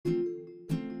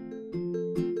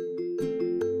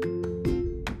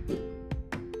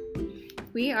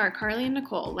We are Carly and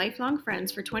Nicole, lifelong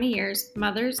friends for 20 years,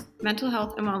 mothers, mental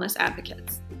health and wellness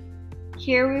advocates.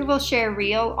 Here we will share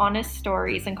real, honest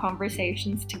stories and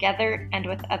conversations together and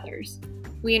with others.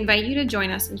 We invite you to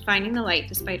join us in finding the light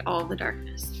despite all the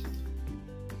darkness.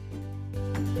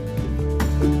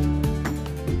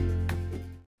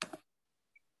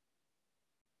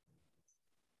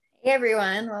 Hey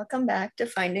everyone, welcome back to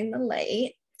Finding the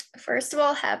Light. First of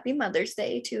all, happy Mother's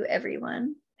Day to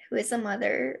everyone who is a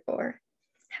mother or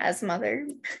has mother.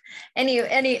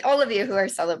 All of you who are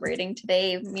celebrating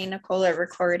today. Me and Nicole are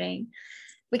recording.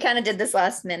 We kind of did this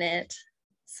last minute.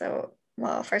 So,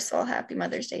 well, first of all, happy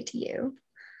Mother's Day to you.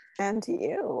 And to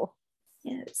you.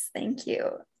 Yes, thank you.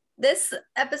 This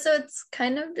episode's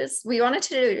kind of just, we wanted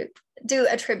to do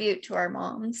a tribute to our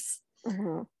moms.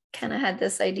 Mm-hmm. Kind of had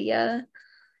this idea.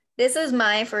 This is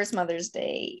my first Mother's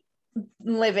Day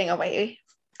living away.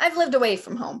 I've lived away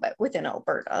from home, but within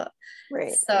Alberta.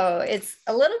 Right. So it's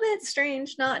a little bit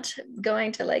strange not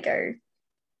going to like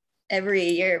every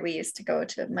year we used to go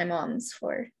to my mom's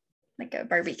for like a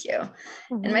barbecue.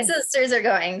 Mm-hmm. And my sisters are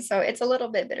going. So it's a little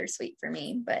bit bittersweet for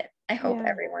me, but I hope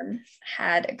everyone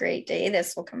had a great day.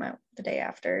 This will come out the day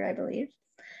after, I believe.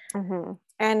 Mm-hmm.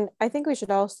 And I think we should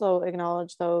also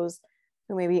acknowledge those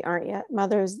who maybe aren't yet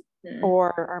mothers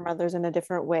or are mothers in a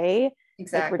different way.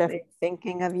 Exactly. Like we're definitely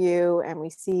thinking of you and we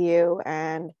see you,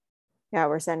 and yeah,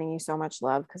 we're sending you so much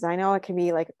love, because I know it can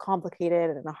be like a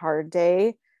complicated and a hard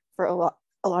day for a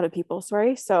lot of people.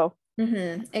 Sorry. So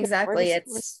exactly. We're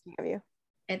thinking of you.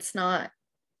 It's not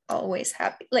always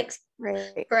happy. Like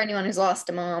right. For anyone who's lost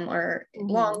a mom or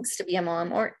longs to be a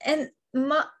mom,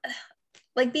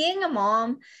 like being a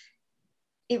mom,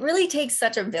 it really takes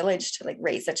such a village to like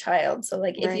raise a child. So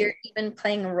like if you're even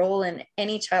playing a role in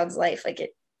any child's life, like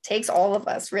it takes all of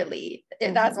us really.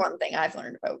 That's one thing I've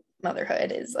learned about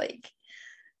motherhood is like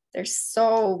there's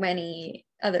so many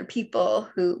other people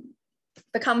who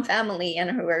become family and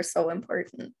who are so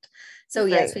important. So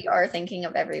yes, we are thinking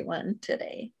of everyone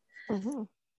today.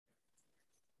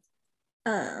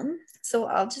 So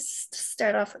I'll just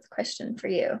start off with a question for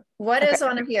you. What is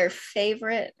one of your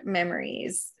favorite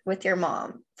memories with your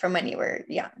mom from when you were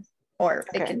young? Or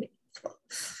it can be.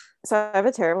 So I have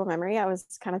a terrible memory. I was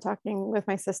kind of talking with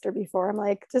my sister before. I'm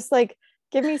like, just like,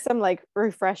 give me some like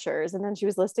refreshers. And then she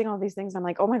was listing all these things. I'm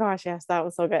like, oh my gosh, yes, that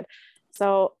was so good.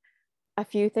 So a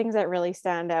few things that really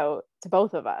stand out to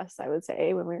both of us, I would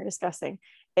say, when we were discussing,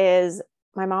 is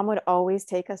my mom would always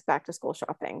take us back to school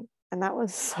shopping. And that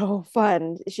was so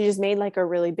fun. She just made like a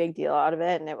really big deal out of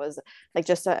it. And it was like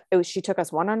she took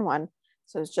us one-on-one.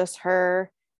 So it was just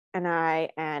her and I,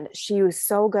 and she was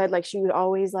so good. Like she would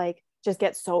always like just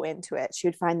get so into it. She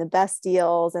would find the best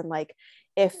deals. And like,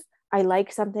 if I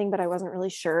liked something, but I wasn't really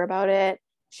sure about it,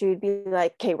 she would be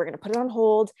like, okay, we're going to put it on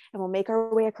hold and we'll make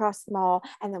our way across the mall.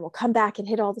 And then we'll come back and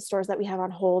hit all the stores that we have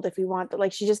on hold if we want. But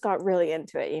like, she just got really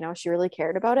into it. You know, she really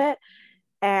cared about it.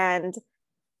 And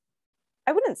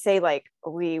I wouldn't say like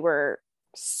we were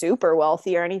super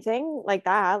wealthy or anything like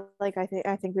that. Like, I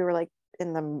think we were like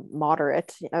in the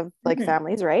moderate of like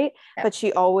families. Right. Yeah. But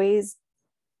she always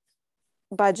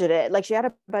budgeted, like she had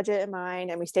a budget in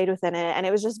mind and we stayed within it. And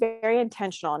it was just very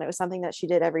intentional. And it was something that she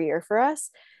did every year for us.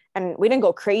 And we didn't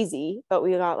go crazy, but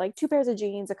we got like 2 pairs of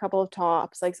jeans, a couple of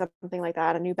tops, like something like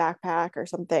that, a new backpack or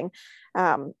something.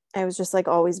 It was just like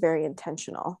always very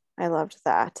intentional. I loved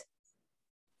that.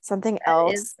 Something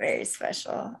else is very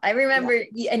special. I remember,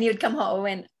 and you'd come home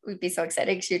and we'd be so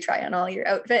excited because you'd try on all your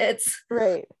outfits.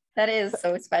 Right. That is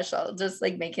so special. Just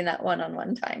like making that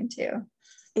one-on-one time too.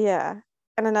 Yeah.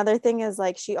 And another thing is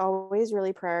like, she always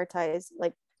really prioritized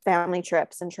like family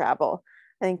trips and travel.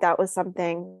 I think that was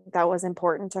something that was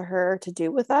important to her to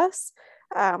do with us,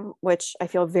 which I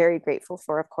feel very grateful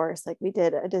for, of course. Like we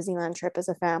did a Disneyland trip as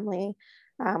a family,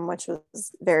 which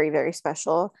was very, very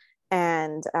special.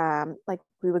 And like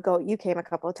we would go, you came a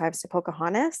couple of times to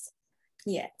Pocahontas.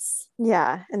 Yes.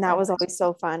 Yeah. And that was always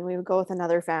so fun. We would go with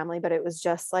another family, but it was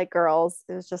just like girls.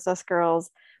 It was just us girls.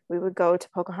 We would go to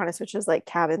Pocahontas, which is like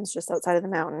cabins just outside of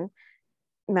the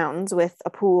mountains with a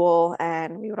pool,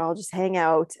 and we would all just hang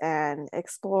out and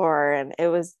explore. And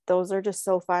those are just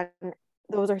so fun.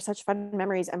 Those are such fun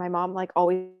memories. And my mom like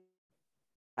always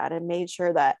had and made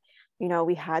sure that, you know,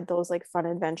 we had those like fun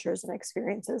adventures and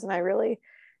experiences. And I'm really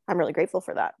grateful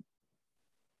for that.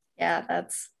 Yeah,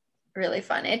 that's really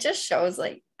fun. It just shows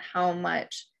like how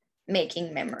much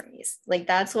making memories, like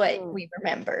that's what we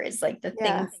remember is like the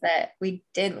things that we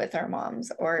did with our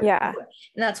moms, and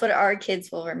that's what our kids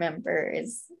will remember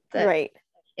is the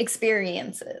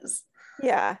experiences.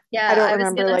 Yeah. I don't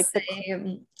remember like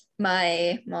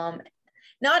my mom,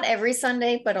 not every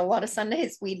Sunday, but a lot of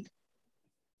Sundays we'd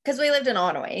because we lived in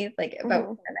Ottawa, like about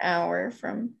Mhm. an hour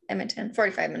from Edmonton,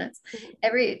 45 minutes.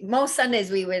 Mhm. Most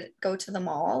Sundays we would go to the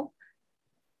mall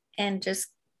and just,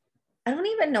 I don't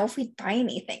even know if we'd buy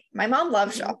anything. My mom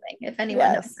loves Mhm. shopping, if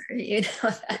anyone knows Yes. her, you know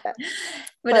that. Yeah.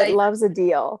 But But loves a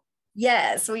deal.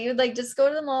 yeah, so we would like just go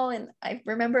to the mall, and I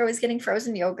remember I was getting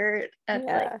frozen yogurt at like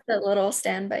Yeah. the little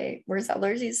stand by where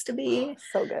Zellers used to be.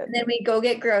 So And good. then we go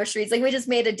get groceries. Like we just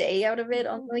made a day out of it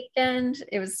on Mhm. the weekend.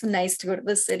 It was so nice to go to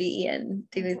the city and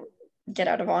Mhm. get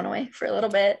out of Onaway for a little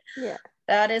bit. Yeah.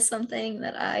 That is something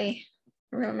that I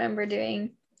remember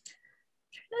doing.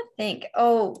 I think.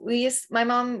 Oh, we used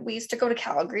to go to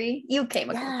Calgary. You came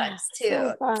a couple Yeah. times too.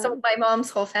 So So fun. my mom's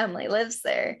whole family lives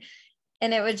there.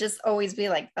 And it would just always be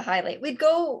like the highlight. We'd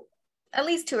go at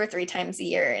least 2 or 3 times a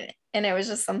year. And it was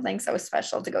just something so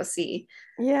special to go see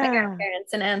my Yeah.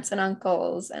 grandparents and aunts and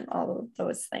uncles and all of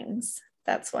those things.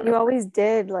 That's one You of my, always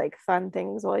did like fun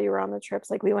things while you were on the trips.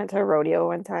 Like we went to a rodeo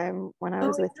one time when I oh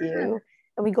was with yeah, you,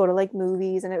 and we go to like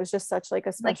movies, and it was just such like a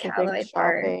like special thing, Callaway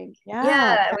Park. shopping. Yeah.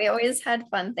 Yeah, we always had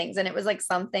fun things. And it was like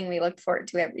something we looked forward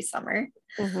to every summer.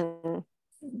 Hmm.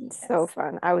 So Yes.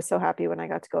 fun. I was so happy when I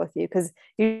got to go with you because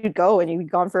you'd go and you'd be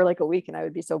gone for like a week and I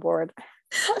would be so bored.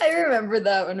 I remember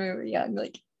that when we were young,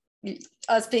 like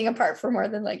us being apart for more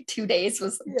than like 2 days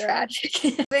was Yeah.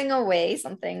 tragic. Moving away,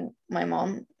 something my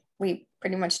mom, we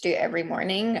pretty much do every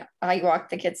morning. I walk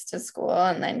the kids to school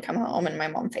and then come home, and my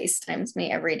mom FaceTimes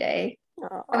me every day. I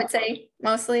Aw. would say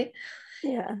mostly.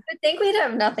 Yeah. I think we'd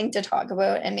have nothing to talk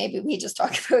about, and maybe we just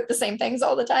talk about the same things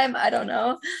all the time. I don't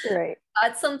know. Right.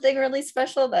 That's something really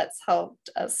special that's helped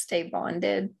us stay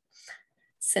bonded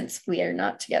since we are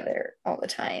not together all the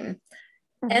time.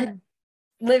 And Hmm.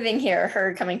 living here,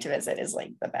 her coming to visit is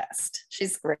like the best.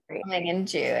 She's Great. coming in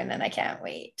June and I can't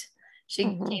wait. She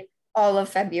Hmm. came all of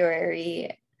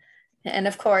February. And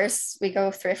of course, we go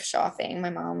thrift shopping. My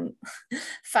mom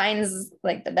finds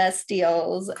like the best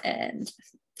deals, and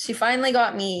she finally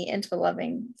got me into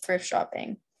loving thrift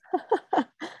shopping.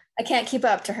 I can't keep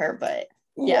up to her, but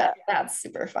yeah, Yeah. that's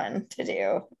super fun to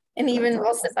do. And That's even we'll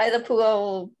awesome. sit by the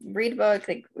pool, read a book,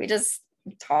 like we just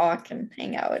talk and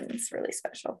hang out, and it's really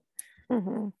special.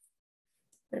 Hmm.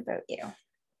 What about you?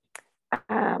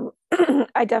 Um,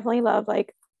 I definitely love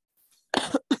like,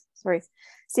 sorry,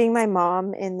 seeing my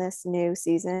mom in this new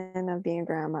season of being a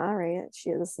grandma, right? This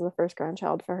is the first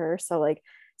grandchild for her. So like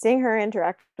seeing her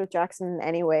interact with Jackson in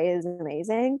any way is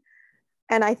amazing.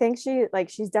 And I think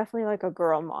she's definitely like a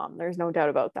girl mom. There's no doubt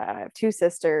about that. I have two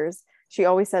sisters. She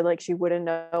always said like she wouldn't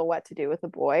know what to do with a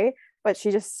boy, but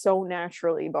she just so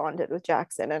naturally bonded with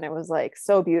Jackson. And it was like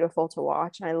so beautiful to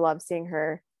watch. And I love seeing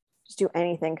her just do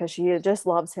anything because she just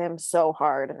loves him so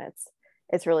hard. And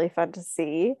it's really fun to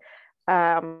see.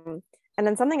 And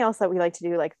then something else that we like to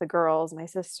do, like the girls, my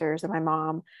sisters and my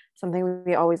mom, something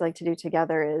we always like to do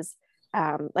together is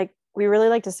like we really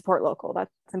like to support local. That's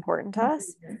important to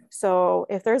us. So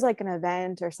if there's like an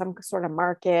event or some sort of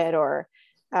market or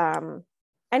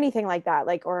anything like that,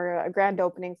 like or a grand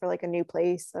opening for like a new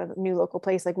place, a new local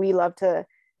place, like we love to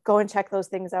go and check those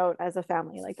things out as a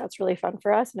family. Like that's really fun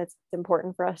for us, and it's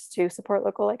important for us to support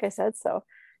local, like I said. So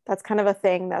that's kind of a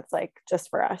thing that's like just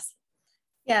for us.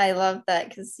 Yeah, I love that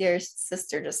because your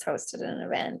sister just hosted an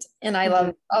event, and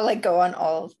Mhm. I'll like go on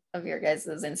all of your guys'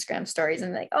 Instagram stories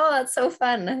and be like, oh, that's so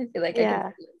fun. I feel like I can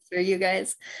Yeah. through you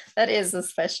guys. That is a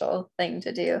special thing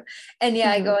to do. And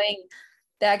yeah, Mhm. going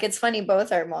back, it's funny,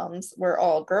 both our moms were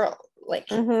all like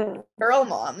Mhm. girl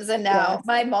moms. And now Yes.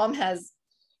 my mom has,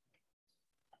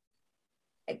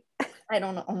 I, I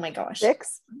don't know, oh my gosh,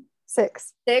 Six.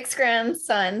 Six. 6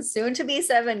 grandsons, soon to be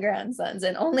 7 grandsons,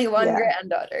 and only one Yeah.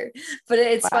 granddaughter. But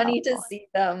it's funny to Wow. see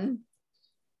them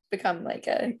become like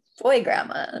a boy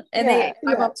grandma. And Yeah.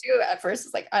 my Yeah. mom too at first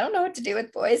was like, I don't know what to do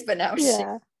with boys, but now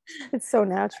Yeah. It's so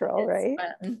natural, it's right?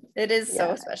 fun. It is so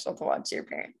Yeah, special to watch your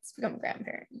parents become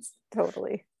grandparents.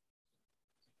 totally.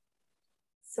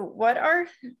 So well,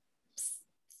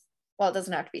 it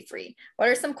doesn't have to be three. What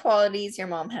are some qualities your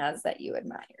mom has that you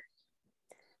admire?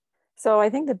 So I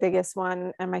think the biggest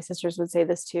one, and my sisters would say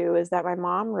this too, is that my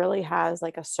mom really has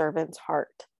like a servant's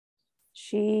heart.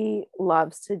 She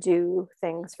loves to do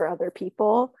things for other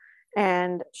people.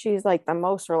 And she's like the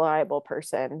most reliable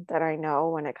person that I know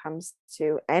when it comes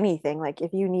to anything. Like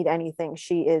if you need anything,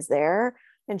 she is there,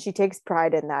 and she takes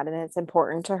pride in that, and it's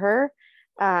important to her.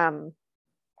 Um,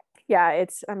 yeah,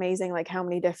 it's amazing like how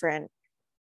many different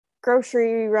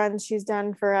grocery runs she's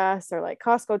done for us or like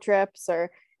Costco trips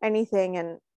or anything.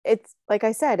 And it's like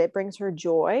I said, it brings her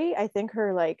joy. I think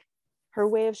her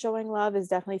way of showing love is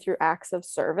definitely through acts of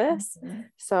service. Mhm.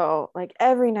 So like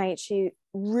every night she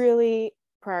really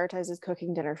prioritizes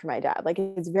cooking dinner for my dad. Like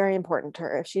it's very important to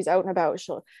her. If she's out and about,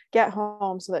 she'll get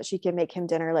home so that she can make him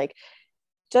dinner. Like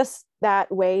just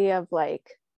that way of like,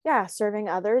 yeah, serving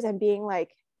others and being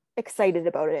like excited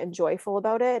about it and joyful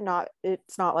about it.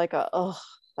 It's not like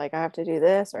like I have to do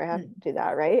this or I have to do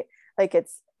that, right? Like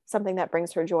it's something that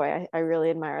brings her joy. I really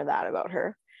admire that about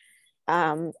her.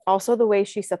 Also the way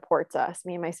she supports us,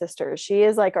 me and my sisters. She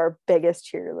is like our biggest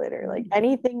cheerleader. Like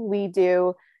anything we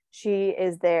do, she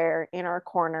is there in our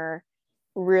corner,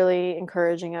 really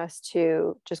encouraging us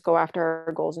to just go after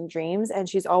our goals and dreams. And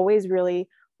she's always really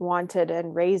wanted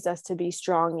and raised us to be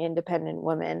strong, independent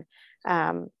women.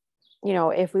 You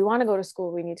know, if we want to go to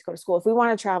school, we need to go to school. If we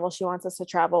want to travel, she wants us to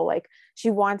travel. Like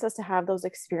she wants us to have those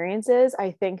experiences.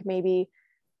 I think maybe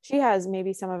she has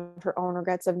maybe some of her own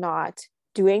regrets of not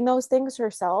doing those things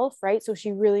herself, right? So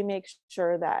she really makes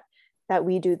sure that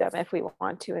we do them if we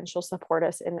want to, and she'll support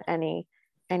us in any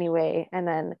way. And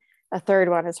then a third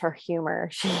one is her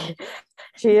humor.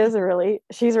 She's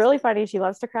really funny. She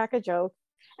loves to crack a joke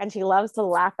and she loves to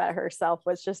laugh at herself,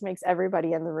 which just makes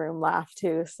everybody in the room laugh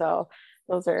too. So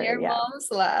those are your mom's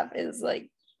laugh is like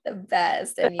the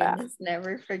best, and you just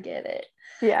never forget it.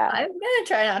 Yeah, I'm gonna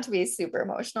try not to be super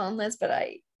emotional on this, but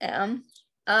I am.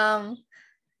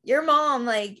 Your mom,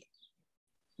 like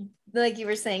you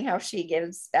were saying, how she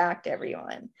gives back to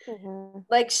everyone.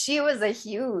 Like she was a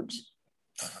huge,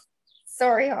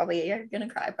 sorry Holly, you're gonna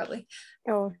cry probably,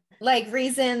 like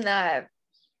reason that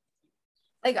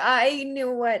like I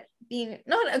knew what being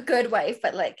not a good wife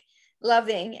but like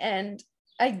loving, and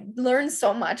I learned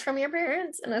so much from your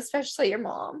parents and especially your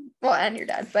mom, well, and your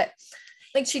dad, but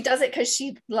like she does it because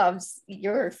she loves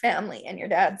your family and your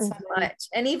dad so much.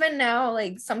 And even now,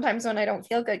 like sometimes when I don't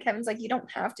feel good, Kevin's like, you don't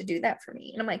have to do that for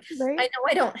me. And I'm like, right. I know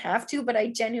I don't have to, but I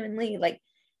genuinely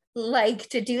like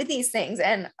to do these things.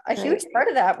 And a huge part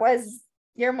of that was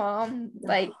your mom,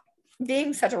 like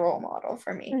being such a role model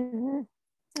for me.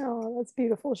 Oh, that's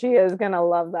beautiful. She is gonna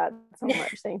love that so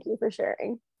much. Thank you for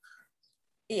sharing.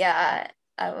 Yeah,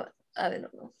 I don't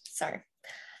know. Sorry.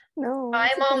 No, my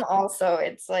mom also,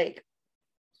 it's like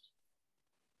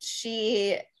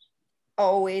she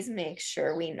always makes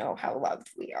sure we know how loved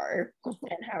we are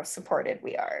and how supported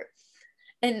we are.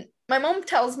 And my mom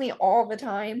tells me all the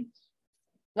time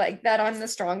like that I'm the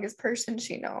strongest person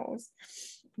she knows,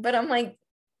 but I'm like,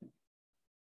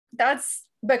 that's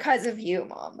because of you,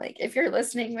 Mom. Like if you're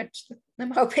listening, which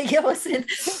I'm hoping you listen,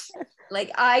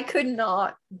 like I could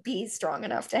not be strong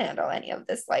enough to handle any of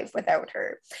this life without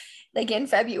her. Like in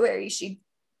February, she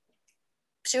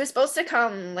was supposed to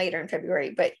come later in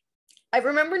February, but I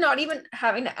remember not even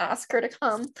having to ask her to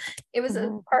come. It was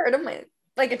a part of my,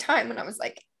 like a time when I was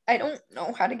like, I don't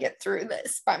know how to get through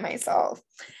this by myself.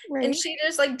 Right. And she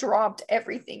just like dropped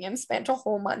everything and spent a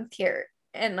whole month here.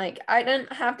 And like, I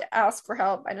didn't have to ask for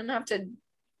help. I didn't have to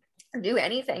do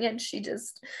anything. And she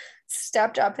just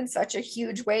stepped up in such a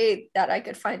huge way that I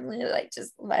could finally like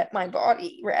just let my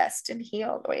body rest and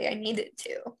heal the way I needed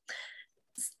to.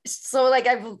 So like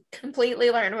I've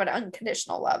completely learned what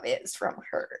unconditional love is from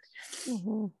her.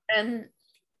 And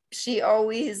she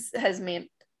always has made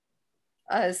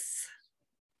us,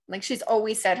 like she's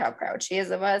always said how proud she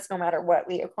is of us no matter what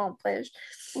we accomplish.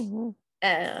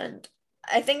 And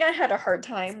I think I had a hard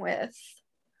time with,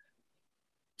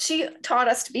 she taught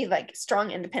us to be like strong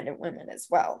independent women as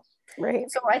well, right?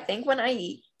 So I think when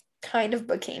I kind of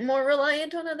became more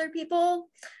reliant on other people,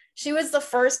 she was the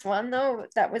first one though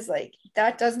that was like,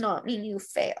 that does not mean you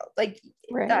failed. Like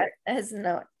that has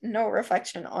no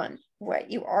reflection on what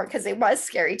you are, because it was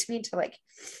scary to me to like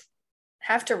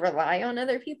have to rely on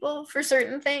other people for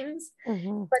certain things.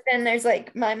 But then there's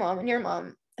like my mom and your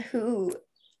mom who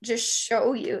just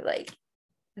show you like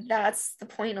that's the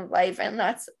point of life, and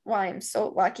that's why I'm so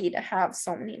lucky to have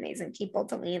so many amazing people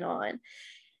to lean on.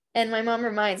 And my mom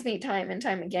reminds me time and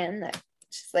time again that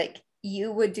she's like,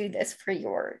 you would do this for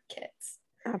your kids.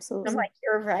 Absolutely. I'm like,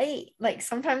 you're right. Like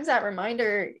sometimes that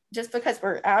reminder, just because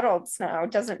we're adults now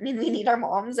doesn't mean we need our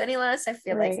moms any less. I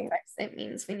feel like sometimes it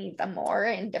means we need them more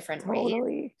in different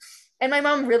ways. And my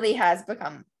mom really has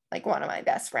become like one of my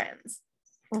best friends.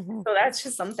 So that's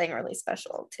just something really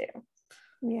special too.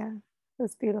 Yeah,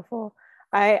 that's beautiful.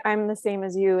 I'm the same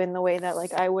as you in the way that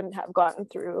like I wouldn't have gotten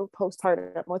through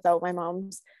postpartum without my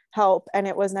mom's help. And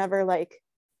it was never like,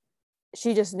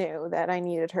 she just knew that I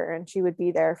needed her and she would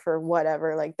be there for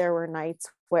whatever. Like there were nights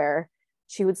where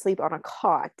she would sleep on a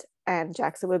cot and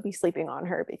Jackson would be sleeping on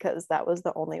her because that was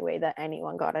the only way that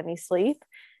anyone got any sleep.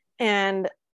 And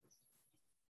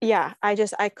yeah,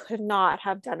 I could not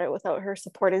have done it without her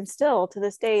support. And still to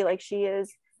this day, like she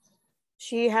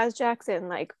has Jackson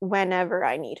like whenever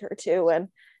I need her to. And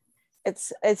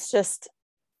it's just,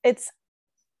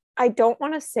 I don't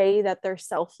want to say that they're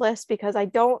selfless, because I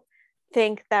don't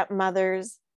think that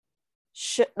mothers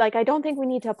should, like, I don't think we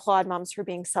need to applaud moms for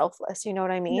being selfless. You know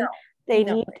what I mean? No, They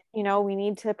no. need, we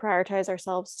need to prioritize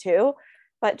ourselves too.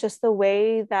 But just the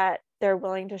way that they're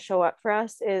willing to show up for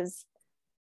us is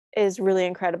really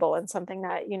incredible, and something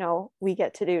that, we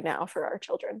get to do now for our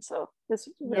children. So it's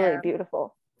really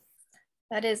beautiful.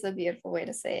 That is a beautiful way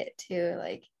to say it too.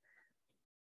 Like,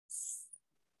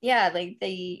 yeah, like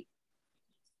we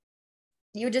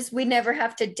never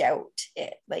have to doubt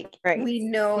it. Like, right. We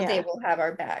know they will have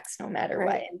our backs no matter right.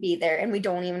 what, and be there, and we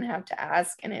don't even have to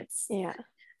ask. And it's,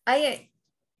 I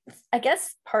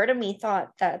guess part of me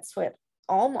thought that's what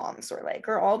all moms were like,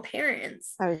 or all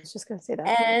parents. I was just gonna say that.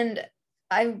 And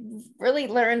I really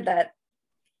learned that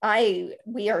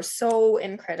we are so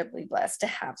incredibly blessed to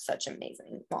have such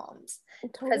amazing moms.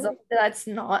 Because that's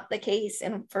not the case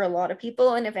for a lot of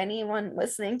people. And if anyone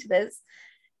listening to this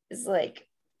is like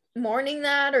mourning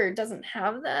that or doesn't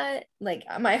have that, like,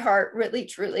 my heart really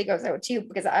truly goes out to you,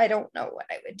 because I don't know what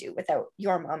I would do without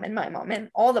your mom and my mom and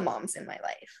all the moms in my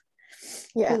life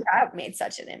who have made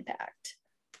such an impact.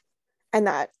 And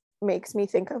that makes me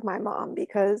think of my mom,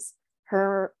 because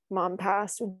her mom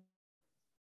passed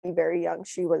very young.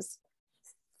 She was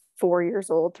 3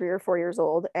 or 4 years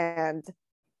old. And,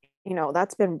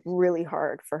 that's been really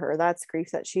hard for her. That's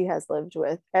grief that she has lived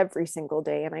with every single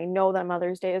day. And I know that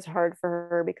Mother's Day is hard for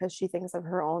her, because she thinks of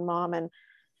her own mom and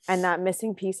that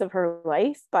missing piece of her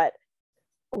life. But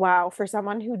wow, for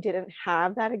someone who didn't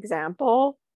have that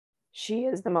example, she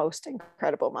is the most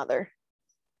incredible mother.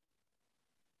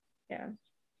 Yeah,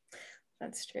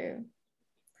 that's true.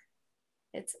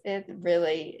 It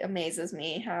really amazes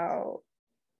me how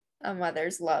a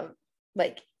mother's love,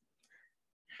 like,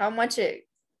 how much it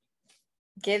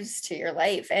gives to your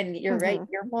life. And you're right,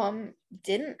 your mom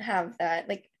didn't have that.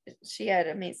 Like, she had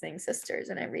amazing sisters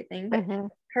and everything, but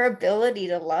her ability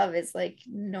to love is like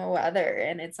no other,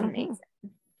 and it's amazing.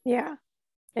 Yeah,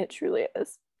 it truly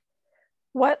is.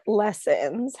 What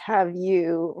lessons have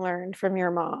you learned from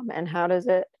your mom, and how does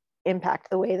it impact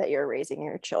the way that you're raising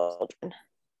your children?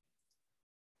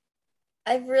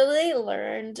 I've really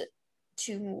learned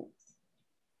to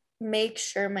make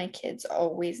sure my kids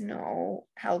always know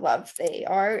how loved they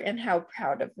are and how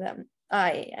proud of them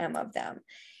I am of them.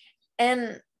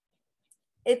 And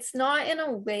it's not in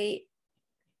a way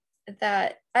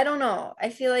that, I don't know, I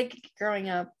feel like growing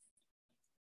up,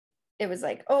 it was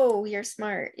like, oh, you're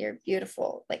smart, you're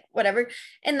beautiful, like whatever.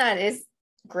 And that is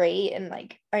great. And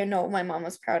like, I know my mom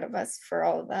was proud of us for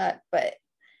all of that, but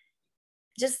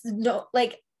just know,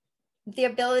 like, the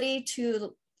ability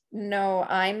to know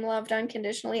I'm loved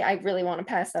unconditionally, I really want to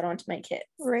pass that on to my kids.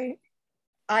 Right.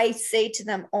 I say to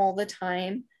them all the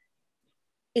time,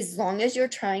 as long as you're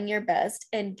trying your best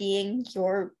and being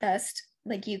your best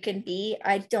like you can be,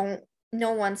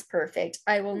 no one's perfect.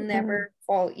 I will never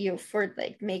fault you for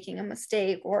like making a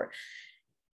mistake, or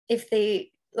if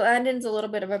Landon's a little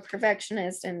bit of a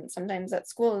perfectionist, and sometimes at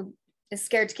school is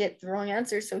scared to get the wrong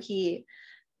answer, so he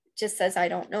just says I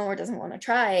don't know or doesn't want to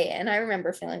try. And I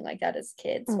remember feeling like that as a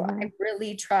kid. So I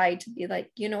really tried to be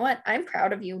like, you know what, I'm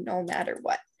proud of you no matter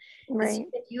what. Right.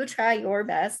 If you try your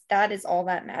best, that is all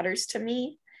that matters to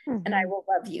me. And I will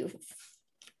love you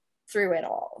through it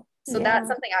all. So that's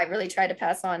something I really try to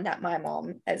pass on, that my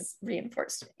mom has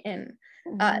reinforced in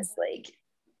us. Like,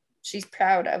 she's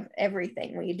proud of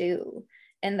everything we do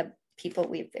and the people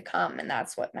we've become, and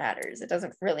that's what matters. It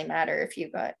doesn't really matter if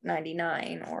you got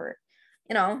 99 or,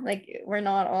 like,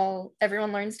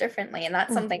 everyone learns differently, and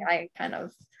that's something I kind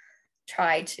of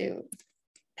try to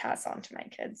pass on to my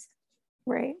kids.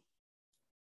 Right.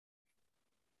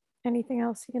 Anything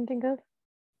else you can think of?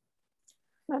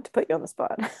 Not to put you on the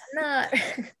spot. Not.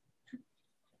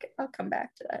 I'll come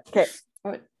back to that. Okay.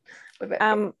 What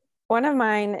about you? One of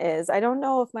mine is, I don't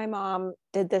know if my mom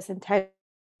did this intentionally.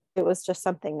 It was just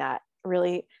something that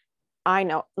really, I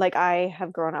know, like, I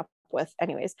have grown up with.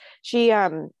 Anyways,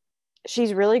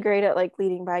 she's really great at like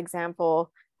leading by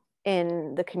example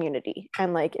in the community,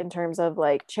 and like in terms of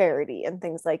like charity and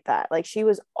things like that. Like, she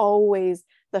was always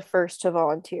the first to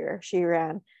volunteer. She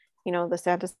ran, the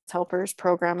Santa's Helpers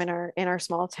program in our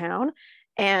small town.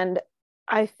 And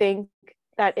I think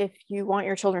that if you want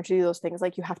your children to do those things,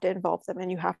 like, you have to involve them and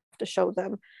you have to show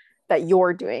them that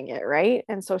you're doing it, right?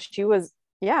 And so she was,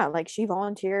 like, she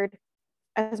volunteered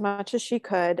as much as she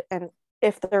could. And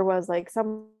if there was like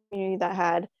some community that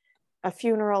had a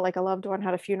funeral, like a loved one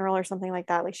had a funeral or something like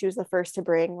that, like, she was the first to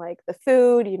bring like the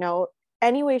food,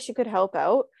 any way she could help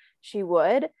out, she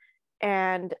would.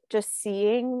 And just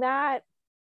seeing that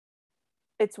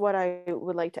it's what I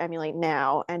would like to emulate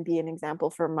now and be an example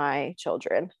for my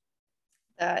children.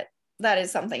 That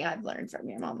is something I've learned from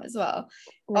your mom as well.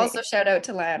 Right. Also, shout out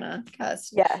to Lana,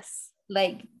 because Yes.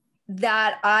 like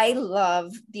that, I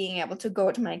love being able to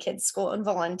go to my kids' school and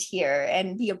volunteer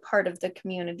and be a part of the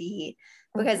community,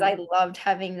 because I loved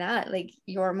having that, like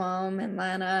your mom and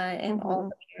Lana and all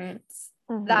the parents.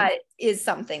 That is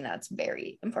something that's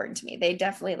very important to me. They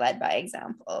definitely led by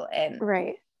example, and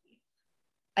right.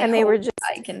 And they were just,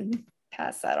 I can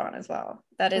pass that on as well.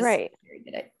 That is right. very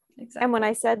good. Exactly. And when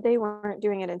I said they weren't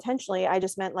doing it intentionally, I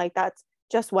just meant like that's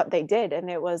just what they did, and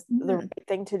it was the right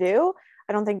thing to do.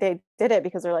 I don't think they did it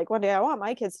because they're like, one day I want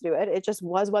my kids to do it. It just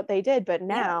was what they did. But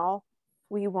now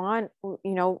we want,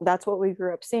 that's what we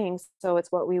grew up seeing. So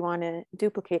it's what we want to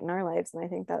duplicate in our lives. And I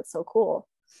think that's so cool.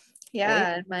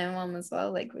 Yeah. Right? My mom as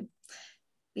well, like, would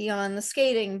be on the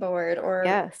skating board, or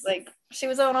like she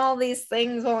was on all these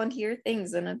things, volunteer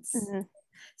things. And it's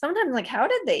sometimes like, how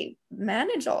did they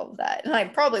manage all of that? And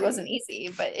it probably wasn't easy,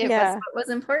 but it was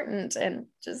important, and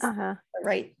just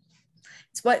right.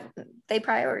 It's what they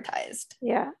prioritized.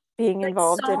 Yeah. Being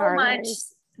involved in our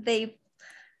lives. They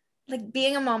like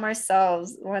being a mom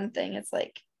ourselves. One thing, it's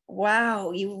like,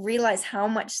 wow, you realize how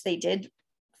much they did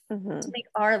to make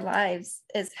our lives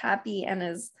as happy and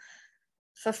as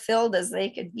fulfilled as they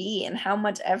could be, and how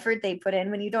much effort they put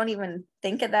in when you don't even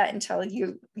think of that until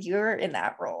you're in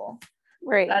that role.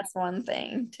 Right. That's one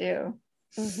thing too.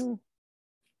 Is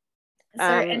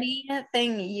there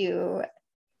anything you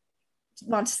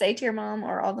want to say to your mom,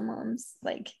 or all the moms?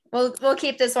 Like, we'll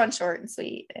keep this one short and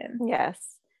sweet. And yes.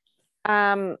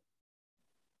 I'll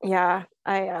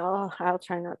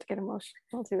try not to get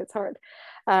emotional too. It's hard.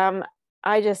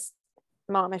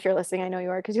 Mom, if you're listening, I know you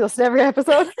are, because you listen to every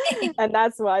episode and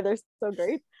that's why they're so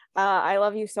great. I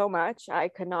love you so much. I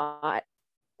could not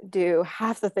do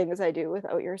half the things I do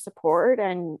without your support,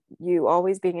 and you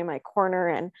always being in my corner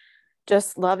and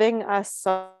just loving us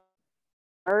so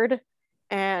hard,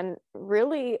 and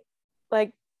really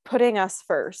like putting us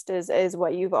first is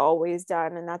what you've always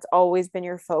done, and that's always been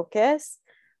your focus.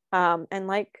 And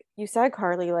like you said,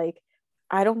 Carly, like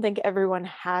I don't think everyone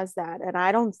has that, and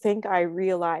I don't think I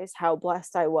realized how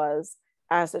blessed I was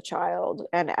as a child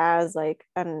and as like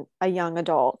a young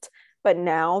adult. But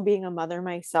now, being a mother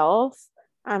myself,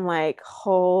 I'm like,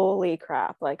 holy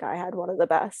crap, like I had one of the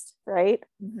best, right?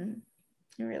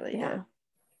 Really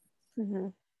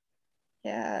did.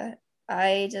 Yeah,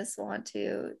 I just want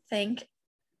to thank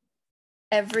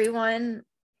everyone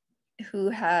who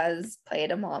has played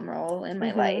a mom role in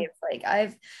my life. Like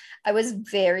I was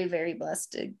very, very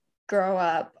blessed to grow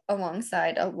up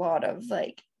alongside a lot of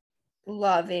like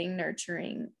loving,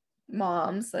 nurturing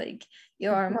moms, like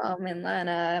your mom and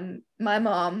Lana, my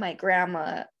mom, my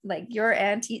grandma, like your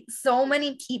auntie. So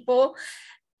many people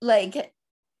like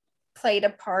played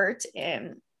a part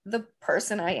in the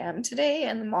person I am today,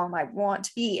 and the mom I want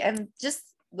to be, and just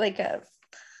like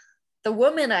the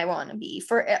woman I want to be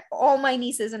for all my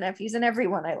nieces and nephews and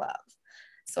everyone I love.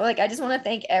 So like I just want to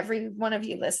thank every one of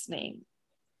you listening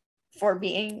for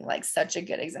being like such a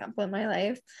good example in my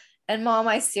life. And Mom,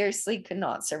 I seriously could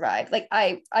not survive. Like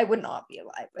I would not be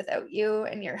alive without you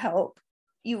and your help.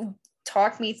 You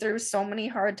talked me through so many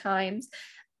hard times.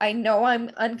 I know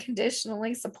I'm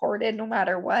unconditionally supported no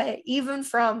matter what, even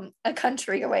from a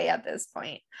country away at this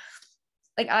point.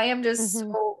 Like I am just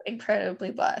so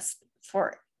incredibly blessed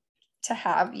to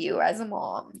have you as a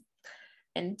mom,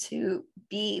 and to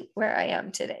be where I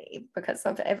am today because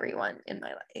of everyone in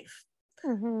my life.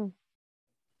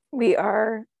 We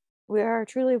are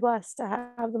truly blessed to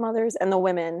have the mothers and the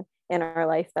women in our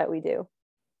life that we do.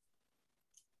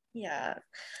 Yeah.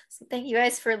 So thank you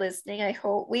guys for listening.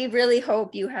 We really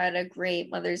hope you had a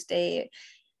great Mother's Day.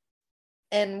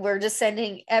 And we're just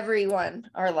sending everyone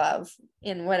our love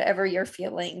in whatever you're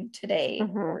feeling today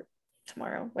or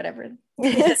tomorrow, whatever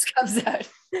this comes out.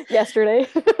 Yesterday.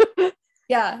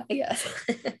 Yeah, I guess.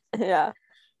 Yeah.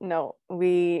 No,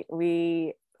 we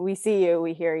see you,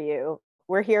 we hear you.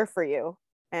 We're here for you.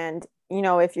 And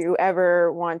if you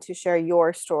ever want to share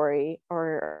your story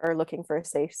or are looking for a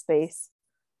safe space,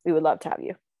 we would love to have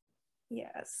you.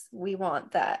 Yes, we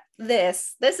want that.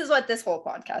 This is what this whole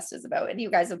podcast is about. And you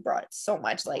guys have brought so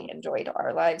much light and joy to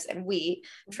our lives. And we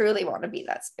truly want to be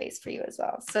that space for you as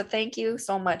well. So thank you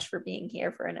so much for being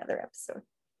here for another episode.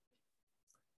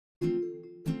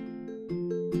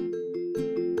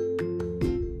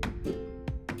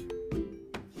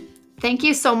 Thank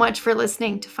you so much for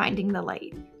listening to Finding the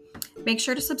Light. Make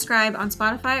sure to subscribe on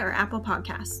Spotify or Apple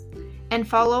Podcasts. And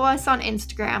follow us on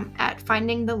Instagram at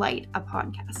Finding the Light, a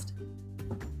podcast.